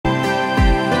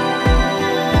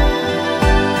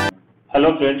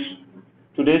Hello friends,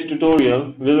 today's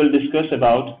tutorial we will discuss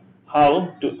about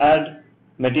how to add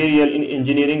material in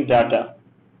engineering data.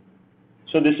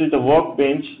 So this is the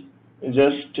workbench.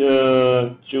 Just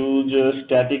choose a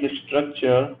static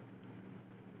structure.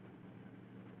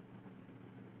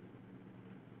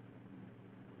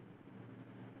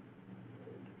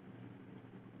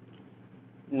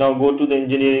 Now go to the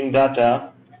engineering data.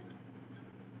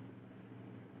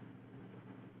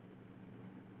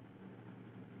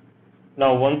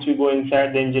 Now once you go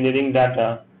inside the engineering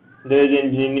data, there is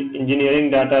engineering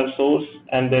data source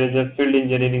and there is a field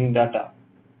engineering data.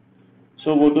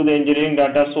 So go to the engineering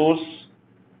data source.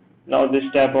 Now this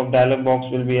type of dialog box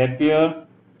will be appear.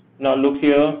 Now look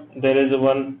here, there is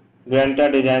one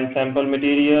Granta design sample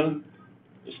material.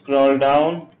 Scroll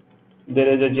down, there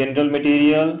is a general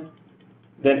material,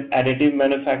 then additive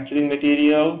manufacturing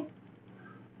material,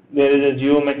 there is a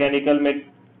geomechanical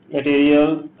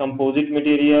material, composite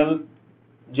material,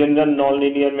 general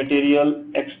nonlinear material,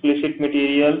 explicit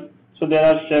material. So there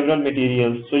are several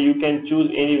materials, so you can choose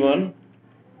any one.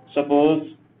 Suppose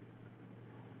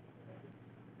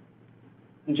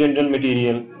general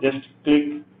material, just click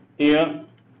here.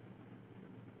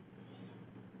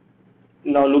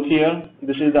 Now look here,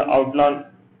 this is the outline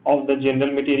of the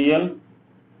general material.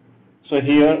 So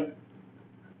here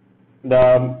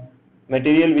the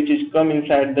material which is come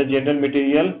inside the general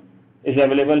material is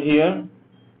available here.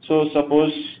 So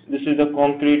suppose this is the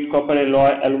concrete, copper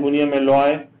alloy, aluminum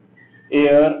alloy,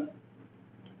 air,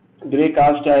 grey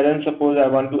cast iron. Suppose I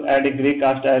want to add a grey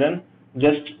cast iron.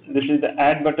 Just this is the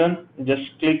add button. Just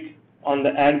click on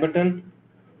the add button.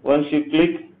 Once you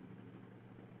click,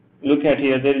 look at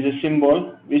here, there is a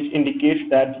symbol which indicates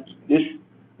that this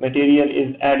material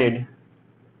is added.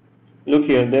 Look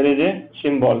here, there is a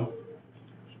symbol.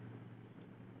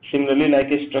 Similarly,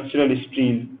 like a structural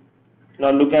steel.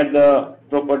 Now look at the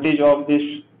properties of this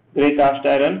grey cast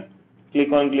iron.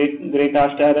 Click on grey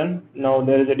cast iron. Now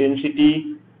there is a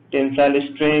density, tensile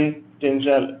strength,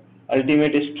 tensile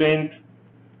ultimate strength.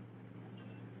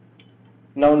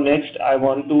 Now next I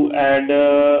want to add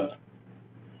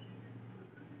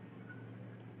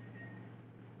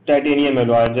titanium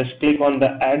alloy. Just click on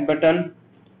the add button.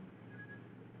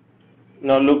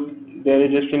 Now look, there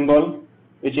is a symbol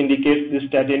which indicates this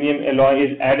titanium alloy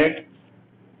is added.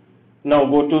 Now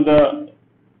go to the,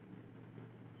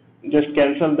 just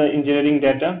cancel the engineering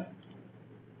data.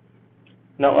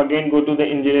 Now again go to the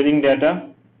engineering data.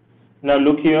 Now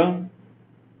look here,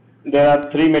 there are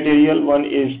three material. One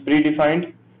is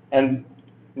predefined, and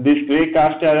this grey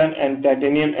cast iron and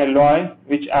titanium alloy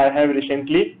which I have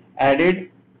recently added.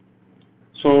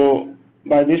 So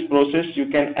by this process you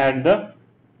can add the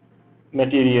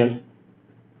material.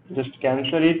 Just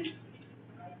cancel it.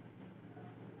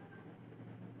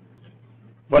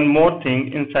 One more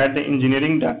thing inside the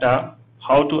engineering data,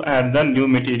 how to add the new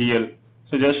material.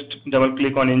 So just double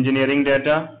click on engineering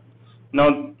data.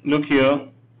 Now look here,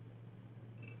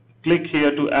 click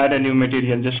here to add a new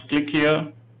material. Just click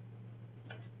here,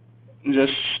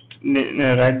 just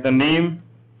write the name,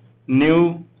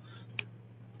 new.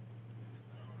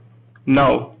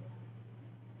 Now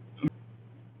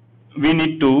we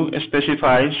need to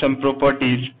specify some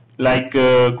properties like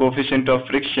coefficient of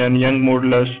friction, Young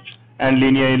modulus, and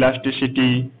linear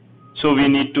elasticity. So we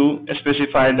need to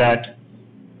specify that.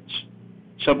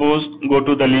 Suppose go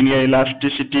to the linear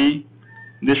elasticity.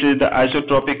 This is the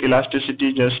isotropic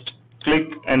elasticity. Just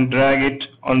click and drag it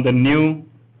on the new.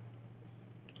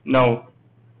 Now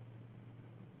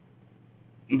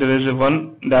there is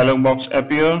one dialog box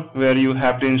appear where you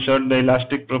have to insert the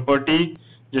elastic property.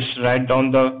 Just write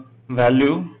down the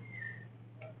value.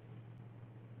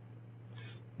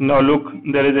 Now look,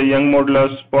 there is a Young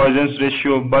modulus, Poisson's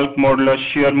ratio, bulk modulus,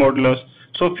 shear modulus.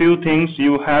 So few things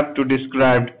you have to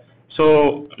describe.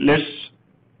 So let's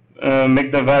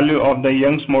make the value of the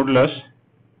Young's modulus.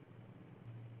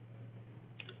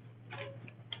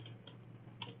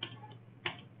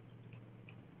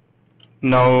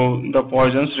 Now the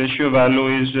Poisson's ratio value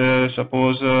is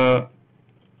suppose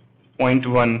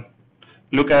 0.1.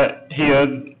 Look at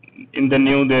here in the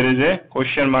new, there is a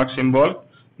question mark symbol,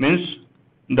 means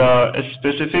the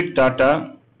specific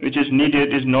data which is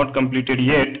needed is not completed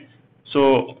yet.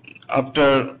 So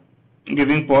after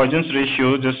giving Poisson's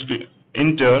ratio, just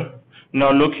enter.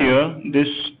 Now look here, this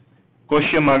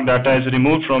question mark data is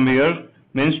removed from here,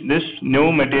 means this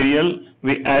new material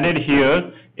we added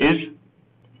here is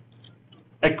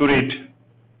accurate.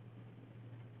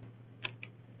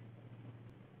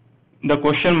 The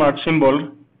question mark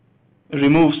symbol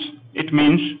removes, it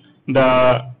means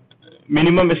the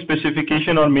minimum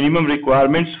specification or minimum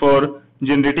requirements for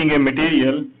generating a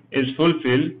material is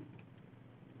fulfilled.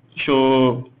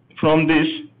 So from this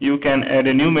you can add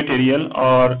a new material,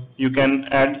 or you can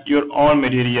add your own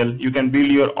material. You can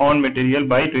build your own material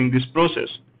by doing this process.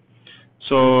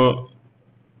 So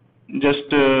just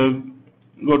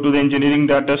go to the engineering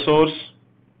data source,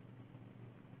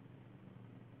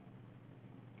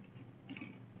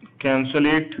 cancel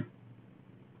it,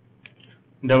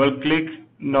 double click.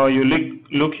 Now you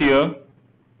look here,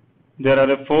 there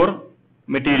are 4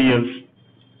 materials.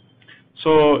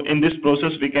 So in this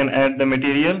process we can add the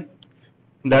material.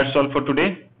 That's all for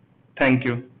today. Thank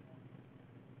you.